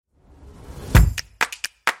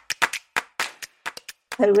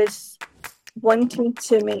I was wanting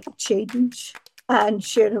to make change and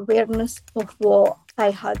share awareness of what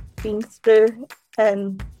I had been through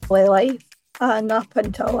in my life and up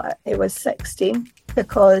until I was 16,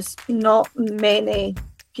 because not many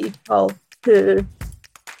people who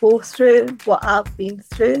go through what I've been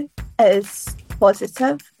through is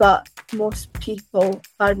positive, but most people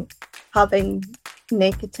aren't having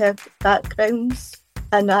negative backgrounds.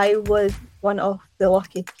 And I was one of the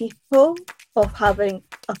lucky people of having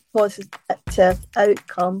a positive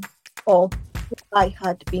outcome of what I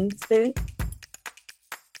had been through.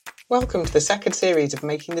 Welcome to the second series of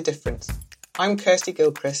Making the Difference. I'm Kirsty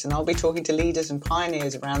Gilchrist and I'll be talking to leaders and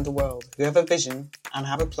pioneers around the world who have a vision and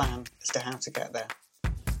have a plan as to how to get there.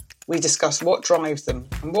 We discuss what drives them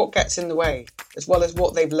and what gets in the way, as well as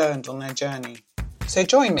what they've learned on their journey. So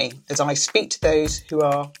join me as I speak to those who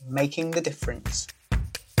are making the difference.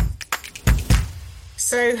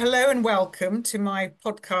 So hello and welcome to my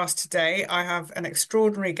podcast today. I have an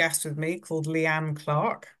extraordinary guest with me called Leeanne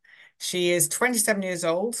Clark. She is 27 years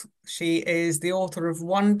old. She is the author of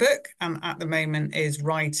one book and at the moment is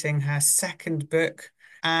writing her second book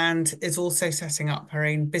and is also setting up her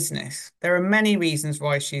own business. There are many reasons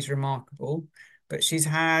why she's remarkable, but she's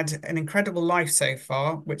had an incredible life so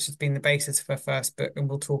far, which has been the basis of her first book, and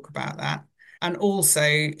we'll talk about that. And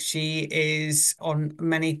also, she is on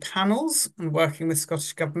many panels and working with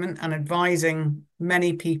Scottish Government and advising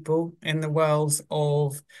many people in the world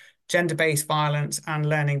of gender-based violence and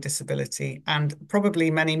learning disability, and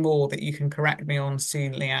probably many more that you can correct me on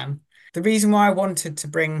soon, Leeanne. The reason why I wanted to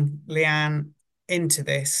bring Leeanne into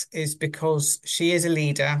this is because she is a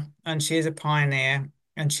leader and she is a pioneer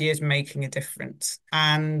and she is making a difference.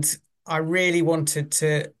 And I really wanted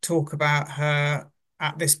to talk about her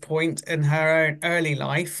at this point in her own early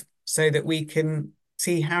life so that we can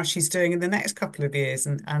see how she's doing in the next couple of years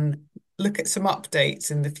and look at some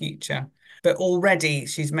updates in the future. But already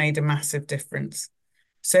she's made a massive difference.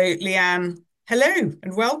 So Leeanne, hello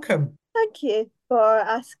and welcome. Thank you for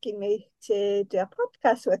asking me to do a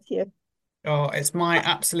podcast with you. Oh, it's my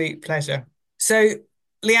absolute pleasure. So,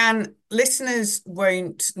 Leeanne, listeners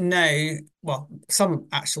won't know, well, some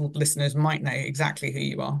actual listeners might know exactly who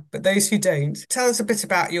you are, but those who don't, tell us a bit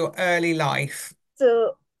about your early life.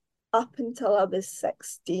 So, up until I was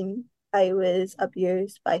 16, I was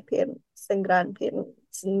abused by parents and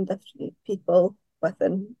grandparents and different people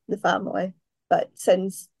within the family. But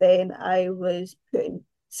since then,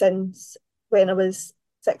 since when I was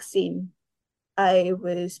 16, I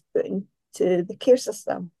was put into the care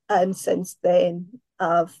system. And since then,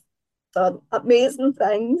 I've done amazing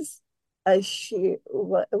things, as you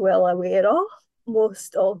well aware of.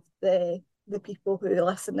 Most of the people who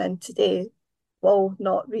listen in today will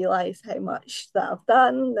not realise how much that I've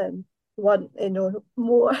done and want to know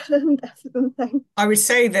more and different things. I would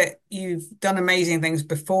say that you've done amazing things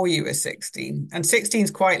before you were 16, and 16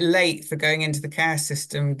 is quite late for going into the care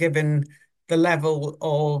system, given the level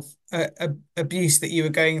of abuse that you were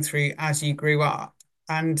going through as you grew up.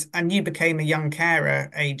 And you became a young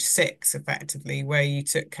carer age 6, effectively, where you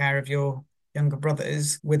took care of your younger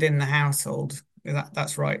brothers within the household.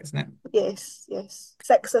 That's right, isn't it? Yes, yes.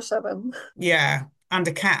 6 or 7. Yeah, and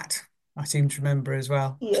a cat, I seem to remember as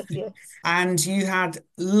well. Yes, yes. And you had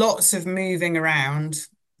lots of moving around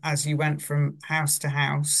as you went from house to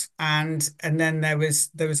house, and then there was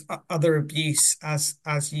other abuse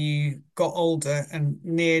as you got older and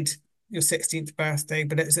neared your 16th birthday.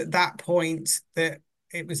 But it was at that point that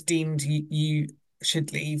it was deemed you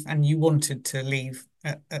should leave, and you wanted to leave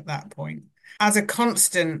at that point. As a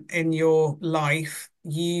constant in your life,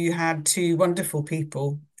 you had two wonderful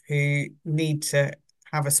people who need to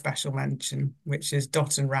have a special mention, which is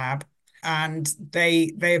Dot and Rab. And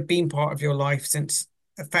they have been part of your life since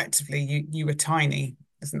effectively you were tiny,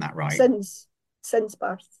 isn't that right? Since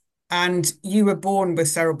birth. And you were born with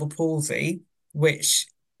cerebral palsy, which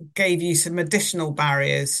gave you some additional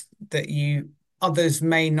barriers that you others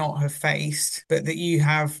may not have faced, but that you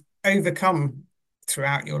have overcome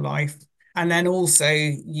throughout your life. And then also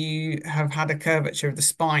you have had a curvature of the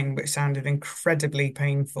spine, which sounded incredibly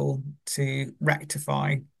painful to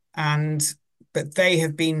rectify. And but they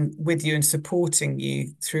have been with you and supporting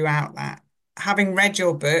you throughout that. Having read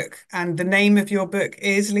your book, and the name of your book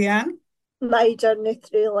is, Leeanne? My journey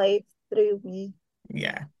through life through me.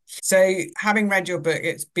 Yeah. So having read your book,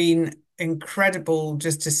 it's been incredible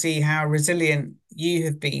just to see how resilient you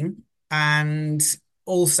have been, and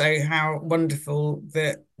also how wonderful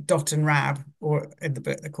that Dot and Rab, or in the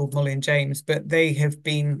book they're called Molly and James, but they have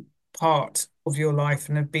been part of your life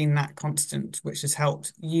and have been that constant, which has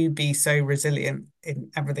helped you be so resilient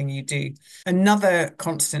in everything you do. Another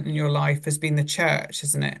constant in your life has been the church,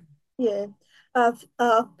 hasn't it? Yeah,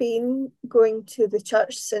 I've been going to the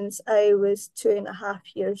church since I was 2.5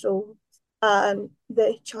 years old, and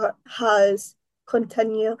the church has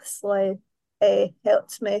continuously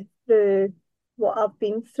helped me through what I've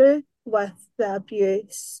been through with the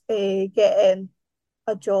abuse, getting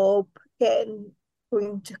a job, getting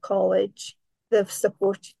going to college. They've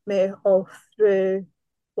supported me all through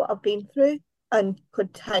what I've been through and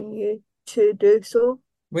continue to do so.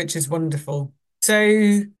 Which is wonderful.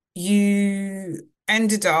 So you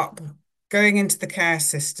ended up going into the care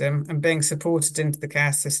system and being supported into the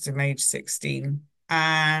care system age 16.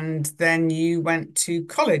 And then you went to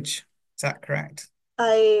college. Is that correct?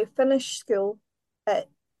 I finished school at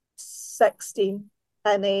 16,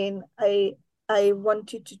 and then I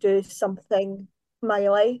wanted to do something in my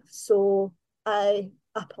life, so I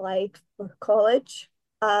applied for college,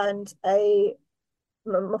 and I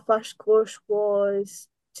my first course was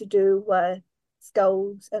to do with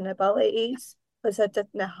skills and abilities, because I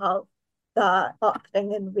didn't have that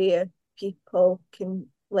upbringing where people can,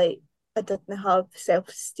 like, I didn't have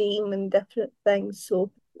self-esteem and different things.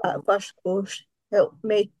 So that first course helped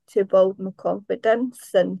me to build my confidence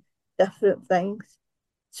and different things.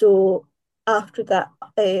 So after that,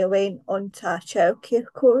 I went on to a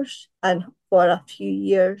childcare course, and for a few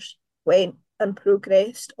years went and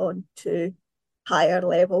progressed on to higher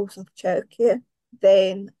levels of childcare.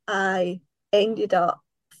 Then I ended up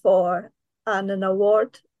for an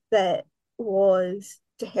award that was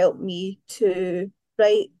to help me to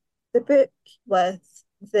write the book with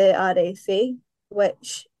the RSA,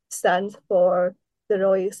 which stands for the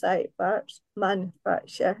Royal Society of Arts,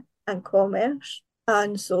 Manufacture and Commerce.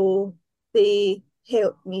 And so they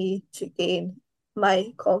helped me to gain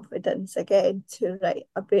my confidence again to write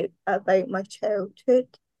a book about my childhood,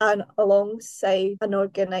 and alongside an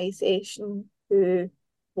organisation who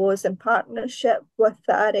was in partnership with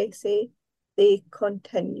the RSA, they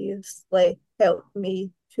continuously helped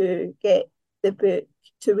me to get the book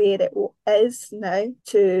to where it is now,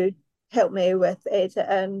 to help me with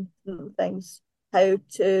editing and things, how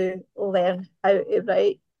to learn how to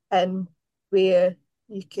write, and where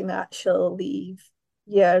you can actually leave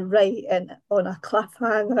your writing on a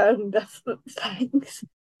cliffhanger and different things.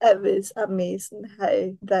 It was amazing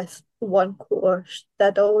how this one course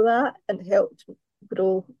did all that and helped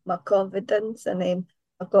grow my confidence. And then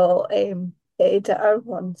I got editor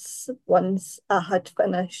once I had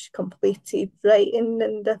finished completed writing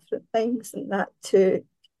and different things, and that took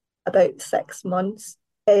about 6 months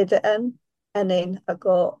editing. And then I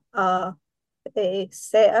got a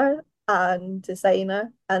setter and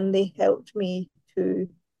designer, and they helped me to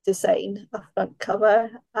design a front cover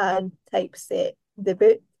and typeset the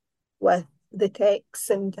book with the text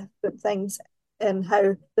and different things, and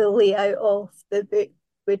how the layout of the book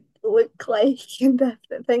would look like and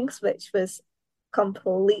different things, which was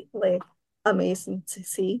completely amazing to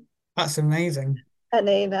see. That's amazing. And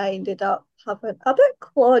then I ended up having a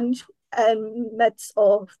book launch in midst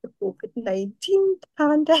of the COVID-19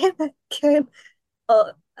 pandemic. And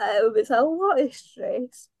it was a lot of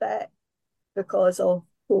stress, but because of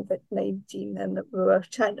COVID-19, and we were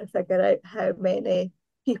trying to figure out how many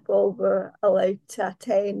people were allowed to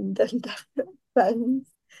attend and different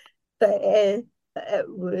things. But it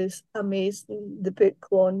was amazing. The book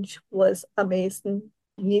launch was amazing.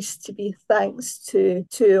 It needs to be thanks to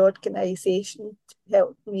two organisations to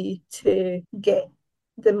help me to get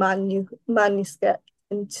the manuscript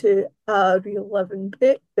into a real living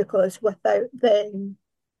book, because without them,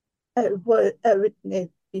 it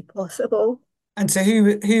wouldn't be possible. And so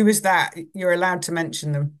who was that? You're allowed to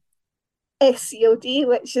mention them. SCOD,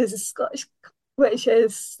 which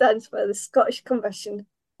is stands for the Scottish Commission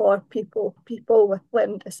for people with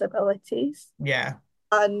learning disabilities. Yeah.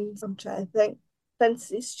 And I'm trying to think,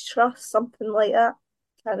 Vince's Trust, something like that.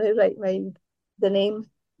 Can't right mind the name,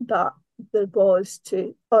 but there was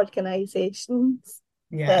two organisations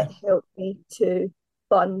Yeah. that helped me to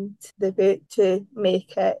fund the book, to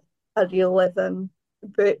make it a real living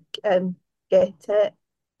book and get it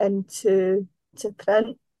into to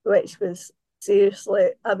print, which was seriously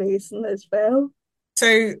amazing as well.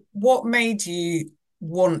 So what made you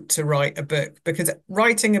want to write a book? Because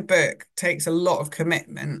writing a book takes a lot of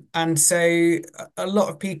commitment. And so a lot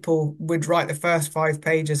of people would write the first 5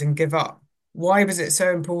 pages and give up. Why was it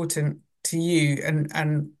so important to you,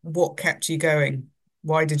 and what kept you going?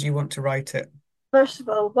 Why did you want to write it? First of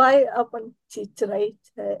all, why I wanted to write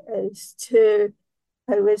it is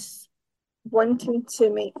I was wanting to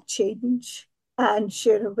make change, and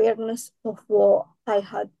share awareness of what I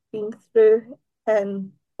had been through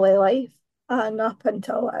in my life and up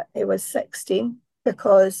until I was 16,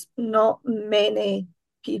 because not many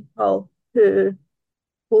people who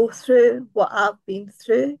go through what I've been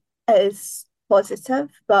through is positive,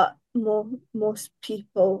 but most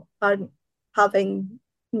people aren't having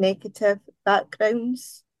negative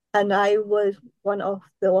backgrounds. And I was one of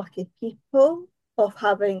the lucky people of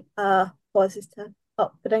having a positive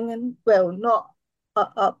upbringing. Well, not a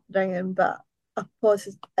upbringing, but a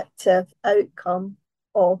positive outcome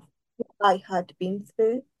of what I had been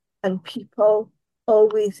through. And people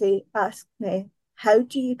always ask me, how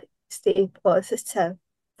do you stay positive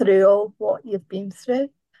through all what you've been through?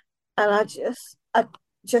 And I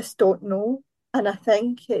just don't know. And I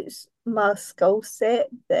think it's my skill set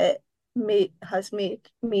that has made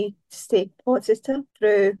me stay positive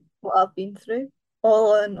through what I've been through.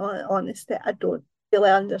 All in all honesty, I don't really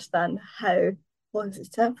understand how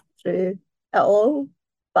positive through it all.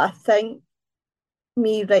 But I think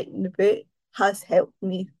me writing the book has helped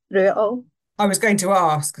me through it all. I was going to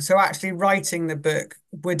ask, so actually writing the book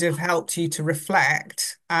would have helped you to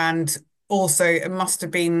reflect, and also it must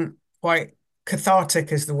have been quite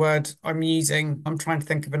cathartic is the word I'm using. I'm trying to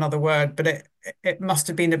think of another word, but it must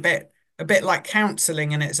have been a bit like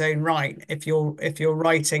counselling in its own right if you're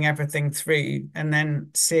writing everything through and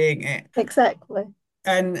then seeing it. Exactly.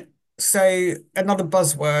 And so another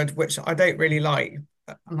buzzword, which I don't really like,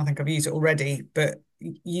 and I think I've used it already, but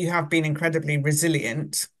you have been incredibly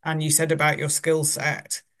resilient. And you said about your skill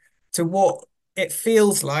set. So what it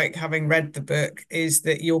feels like, having read the book, is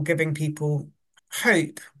that you're giving people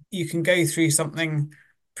hope. You can go through something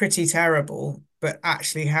pretty terrible, but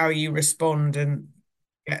actually how you respond and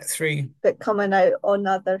get through. But coming out on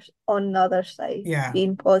the other side, Yeah.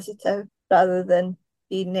 being positive rather than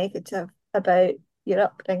being negative about your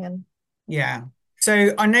upbringing. Yeah.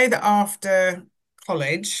 So I know that after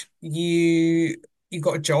college, you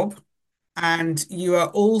got a job, and you are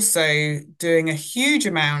also doing a huge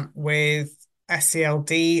amount with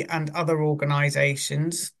SELD and other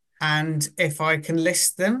organisations. And if I can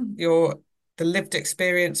list them, you're the lived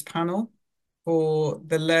experience panel for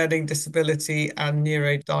the Learning Disability and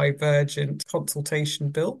Neurodivergent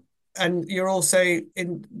Consultation Bill. And you're also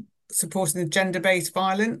in supporting the gender-based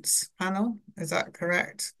violence panel. Is that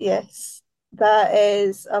correct? Yes, that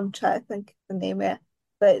is, I'm trying to think of the name of it,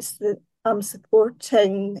 but I'm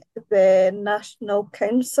supporting the National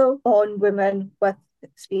Council on Women with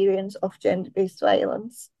Experience of Gender-Based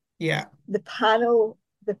Violence. Yeah. The panel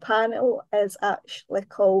is actually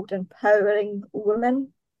called Empowering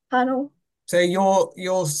Women Panel. So you're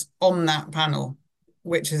on that panel,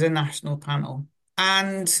 which is a national panel.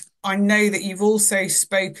 And I know that you've also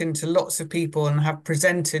spoken to lots of people and have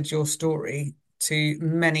presented your story to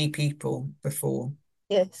many people before.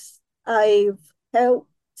 Yes, I've helped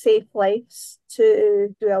Save Lives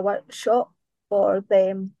to do a workshop for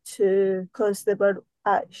them to, because they were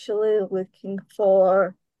actually looking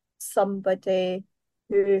for somebody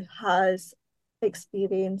who has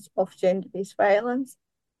experience of gender-based violence,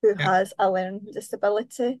 who Yeah. has a learning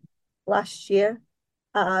disability last year.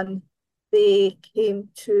 And they came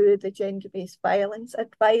to the gender-based violence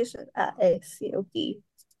advisor at SCLD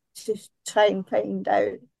to try and find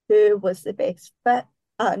out who was the best fit,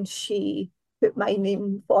 and she put my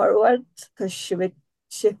name forward because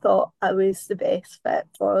she thought I was the best fit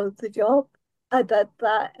for the job. I did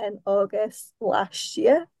that in August last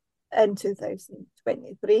year in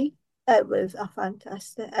 2023. It was a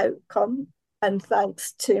fantastic outcome, and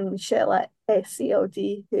thanks to Michelle at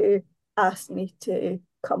SCLD who asked me to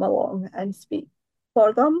come along and speak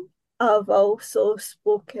for them. I've also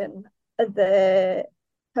spoken at the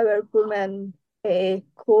Power Women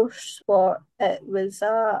course for it was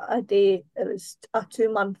a day, it was a 2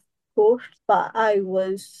 month course, but I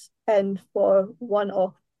was in for one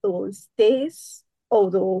of those days,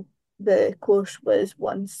 although the course was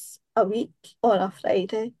once a week on a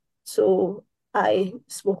Friday. So I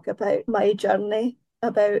spoke about my journey,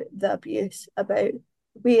 about the abuse, about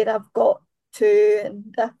where I've got to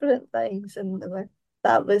and different things. And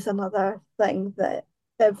that was another thing that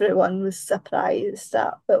everyone was surprised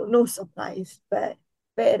at. Well, no surprise, but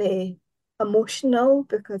very emotional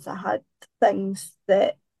because I had things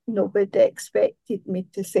that nobody expected me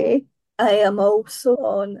to say. I am also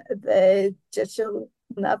on the Digital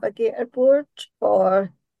Navigator Board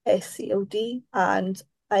for SCLD, and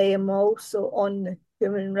I am also on the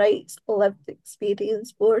Human Rights Lived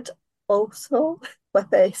Experience Board also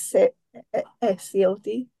with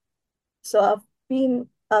SCLD. So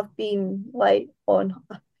I've been like on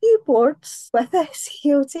a few boards with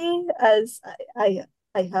SCLD as I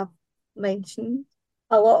have mentioned,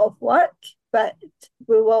 a lot of work, but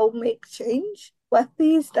we will make change with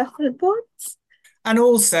these different boards. And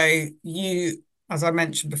also, you, as I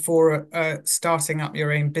mentioned before, starting up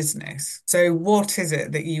your own business. So, what is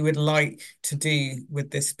it that you would like to do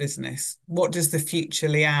with this business? What does the future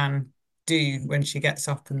Leanne do when she gets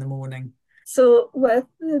up in the morning? So, with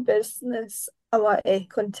the business, I want to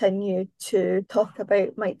continue to talk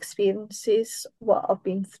about my experiences, what I've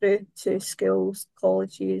been through to schools,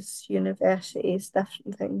 colleges, universities,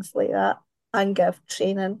 different things like that, and give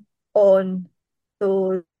training on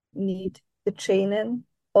those who need the training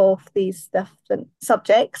of these different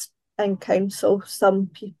subjects and counsel some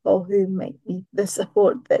people who might need the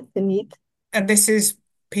support that they need, And this is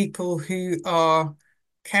people who are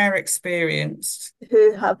care experienced.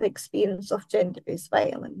 who have experience of gender-based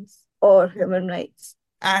violence or human rights.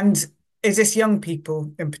 And is this young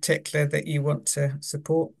people in particular that you want to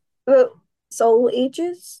support? Well, it's all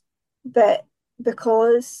ages, but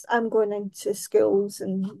because I'm going into schools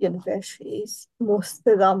and universities, most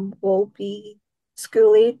of them will be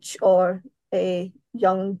school age or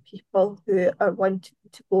young people who are wanting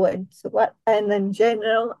to go into work. And in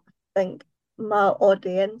general, I think my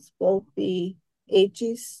audience will be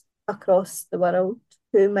ages across the world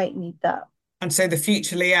who might need that. And so the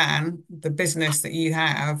future Leanne, the business that you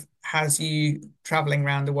have, has you traveling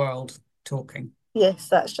around the world talking, Yes,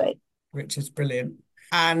 that's right. which is brilliant.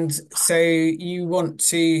 And so you want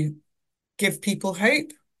to give people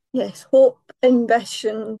hope. Yes, hope,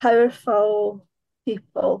 ambition, powerful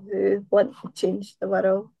people who want to change the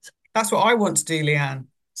world, That's what I want to do, Leanne.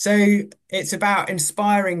 So it's about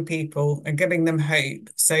inspiring people and giving them hope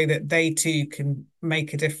so that they too can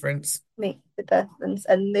make a difference. make the difference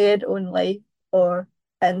in their own life or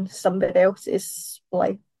in somebody else's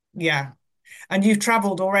life. Yeah. And you've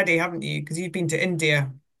traveled already, haven't you? Because you've been to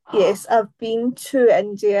India. Yes, I've been to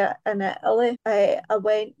India and Italy. I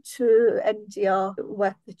went to India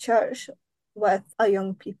with the church with a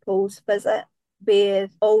young people's visit where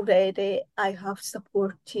already I have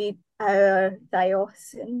supported our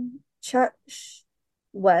diocesan church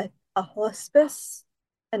with a hospice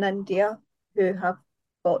in India who have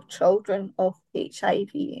got children of HIV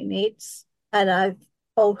and AIDS. And I've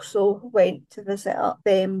also went to visit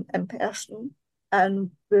them in person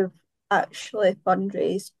and we've actually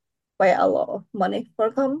fundraised quite a lot of money for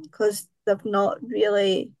them because they've not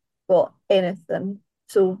really got anything.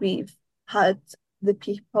 So we've had the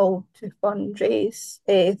people to fundraise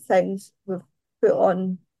things. We've put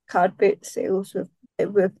on card boot sales.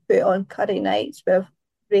 We've put on curry nights. We've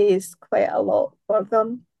raised quite a lot for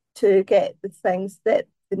them to get the things that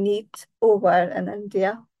they need over in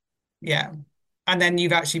India. Yeah. And then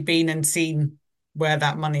you've actually been and seen where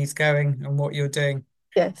that money's going and what you're doing.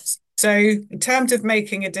 Yes. So, in terms of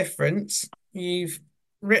making a difference, you've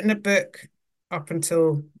written a book up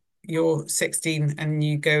until you're 16 and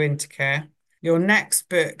you go into care. Your next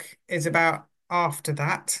book is about after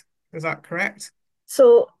that. Is that correct?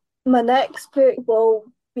 So my next book will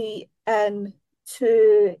be in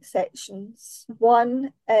two sections.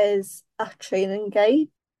 One is a training guide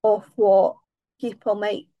of what people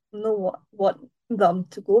might know what want them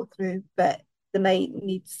to go through, but they might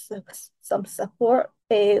need some support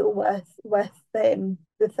with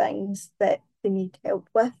the things that they need help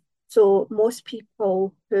with. So most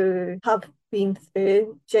people who have been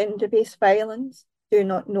through gender-based violence do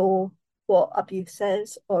not know what abuse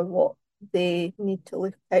is or what they need to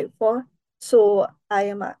look out for. So I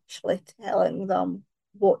am actually telling them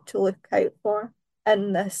what to look out for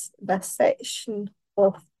in this section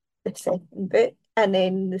of the second book. And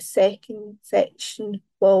then the second section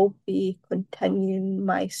will be continuing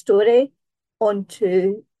my story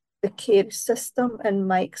onto the care system and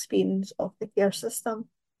my experience of the care system.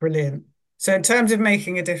 Brilliant. So, in terms of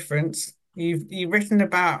making a difference, you've written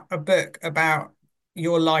about a book about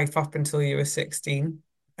your life up until you were 16,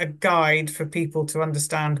 a guide for people to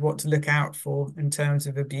understand what to look out for in terms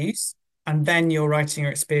of abuse, and then you're writing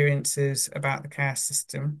your experiences about the care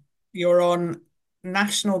system. You're on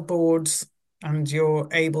national boards and you're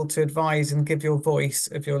able to advise and give your voice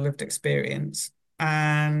of your lived experience.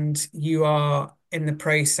 And you are in the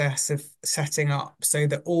process of setting up so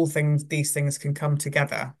that these things can come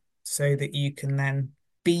together so that you can then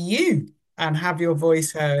be you and have your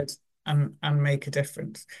voice heard and make a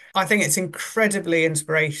difference. I think it's incredibly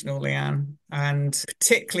inspirational, Leanne, and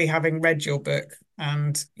particularly having read your book.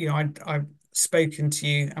 And I've spoken to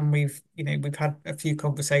you, and we've had a few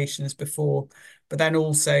conversations before, but then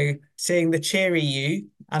also seeing the cheery you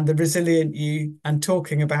and the resilient you and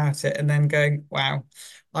talking about it, and then going, wow,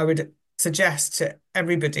 I would suggest to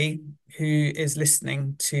everybody who is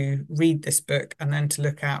listening to read this book and then to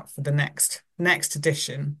look out for the next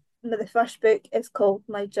edition. The first book is called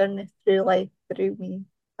My Journey Through Life Through Me,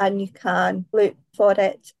 and you can look for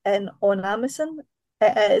it on Amazon.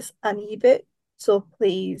 It is an ebook, so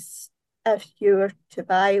please, if you were to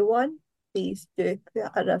buy one, please do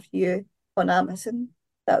put a review on Amazon.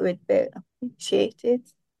 That would be appreciated.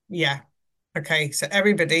 Yeah. Okay. So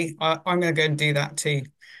everybody, I'm going to go and do that too.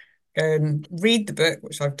 Go and read the book,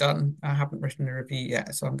 which I've done. I haven't written a review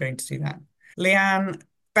yet, so I'm going to do that. Leeanne,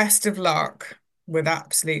 best of luck with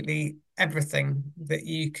absolutely everything that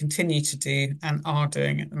you continue to do and are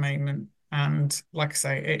doing at the moment. And like I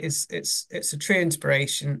say, it's a true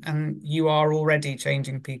inspiration, and you are already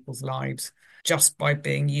changing people's lives just by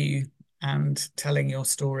being you and telling your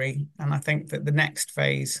story. And I think that the next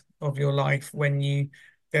phase of your life, when you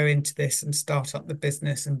go into this and start up the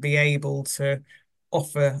business and be able to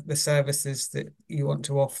offer the services that you want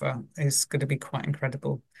to offer, is going to be quite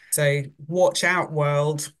incredible. So watch out,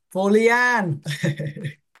 world, for Leeanne.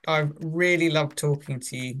 I've really loved talking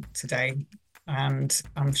to you today, and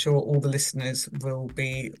I'm sure all the listeners will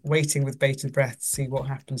be waiting with bated breath to see what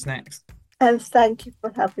happens next. And thank you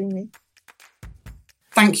for having me.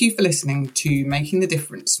 Thank you for listening to Making the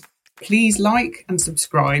Difference. Please like and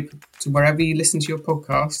subscribe to wherever you listen to your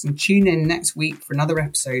podcast, and tune in next week for another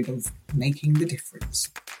episode of Making the Difference.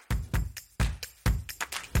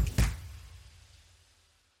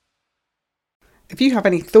 If you have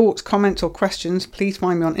any thoughts, comments or questions, please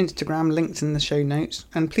find me on Instagram, linked in the show notes,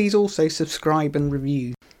 and please also subscribe and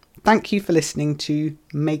review. Thank you for listening to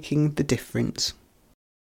Making the Difference.